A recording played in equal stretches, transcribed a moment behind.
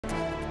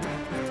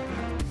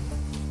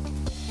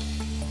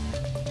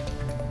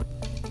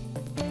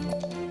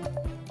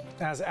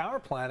As our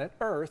planet,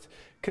 Earth,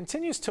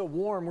 continues to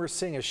warm, we're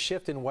seeing a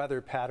shift in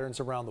weather patterns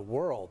around the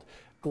world.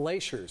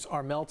 Glaciers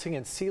are melting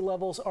and sea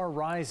levels are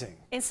rising.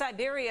 In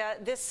Siberia,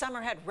 this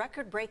summer had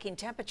record-breaking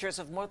temperatures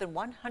of more than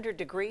 100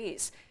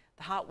 degrees.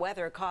 The hot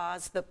weather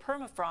caused the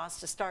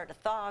permafrost to start to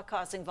thaw,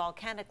 causing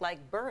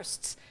volcanic-like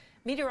bursts.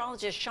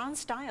 Meteorologist Sean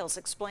Stiles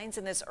explains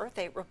in this Earth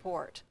 8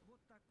 report.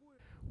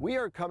 We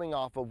are coming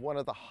off of one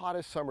of the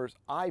hottest summers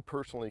I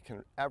personally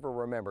can ever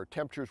remember,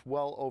 temperatures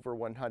well over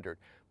 100.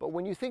 But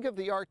when you think of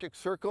the Arctic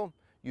Circle,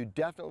 you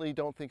definitely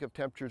don't think of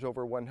temperatures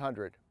over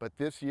 100. But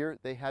this year,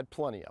 they had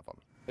plenty of them.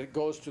 It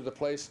goes to the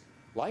place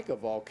like a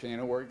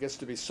volcano where it gets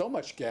to be so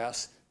much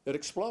gas that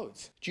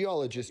explodes.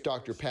 Geologist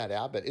Dr. Pat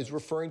Abbott is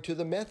referring to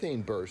the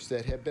methane bursts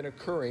that have been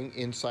occurring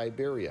in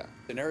Siberia.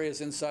 In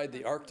areas inside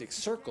the Arctic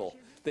Circle,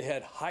 they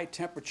had high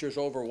temperatures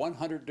over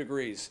 100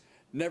 degrees.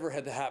 Never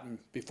had to happen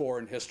before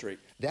in history.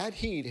 That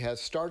heat has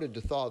started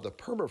to thaw the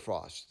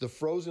permafrost, the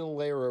frozen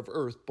layer of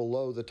Earth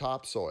below the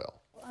topsoil.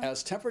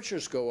 As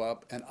temperatures go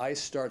up and ice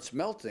starts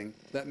melting,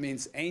 that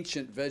means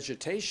ancient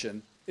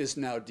vegetation is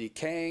now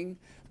decaying,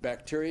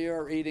 bacteria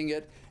are eating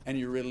it, and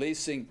you're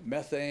releasing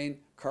methane,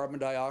 carbon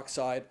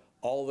dioxide,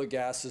 all the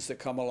gases that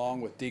come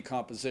along with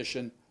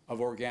decomposition of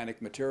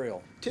organic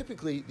material.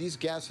 Typically, these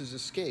gases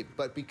escape,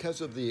 but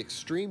because of the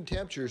extreme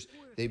temperatures,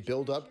 they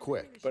build up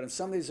quick. But in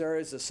some of these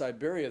areas of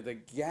Siberia, the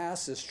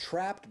gas is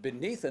trapped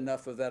beneath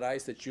enough of that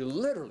ice that you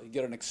literally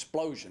get an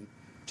explosion,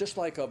 just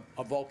like a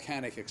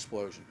volcanic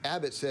explosion.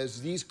 Abbott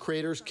says these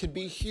craters can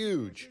be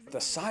huge.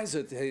 The size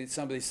of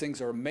some of these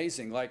things are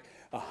amazing, like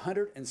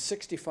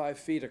 165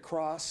 feet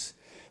across,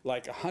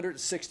 like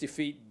 160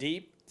 feet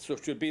deep. So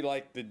it should be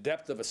like the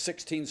depth of a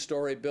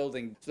 16-story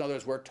building. In other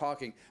words, we're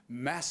talking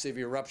massive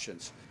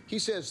eruptions. He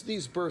says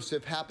these bursts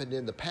have happened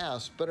in the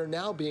past, but are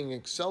now being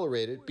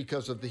accelerated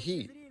because of the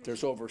heat.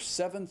 There's over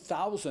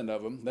 7,000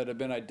 of them that have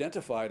been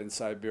identified in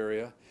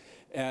Siberia,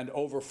 and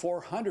over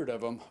 400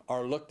 of them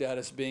are looked at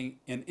as being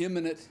in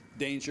imminent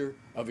danger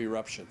of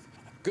eruption.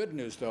 Good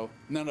news, though,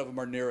 none of them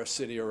are near a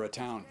city or a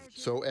town.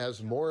 So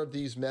as more of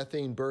these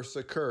methane bursts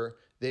occur,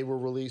 they will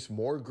release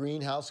more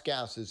greenhouse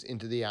gases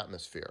into the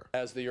atmosphere.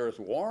 As the Earth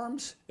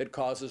warms, it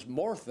causes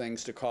more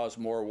things to cause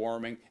more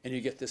warming, and you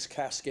get this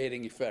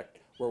cascading effect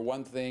where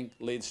one thing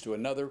leads to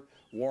another.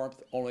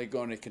 Warmth only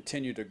going to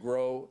continue to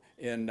grow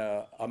in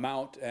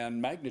amount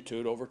and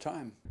magnitude over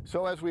time.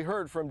 So as we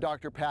heard from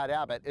Dr. Pat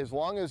Abbott, as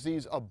long as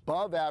these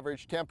above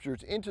average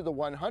temperatures into the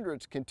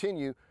 100s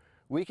continue,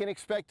 we can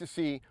expect to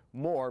see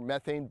more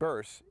methane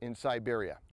bursts in Siberia.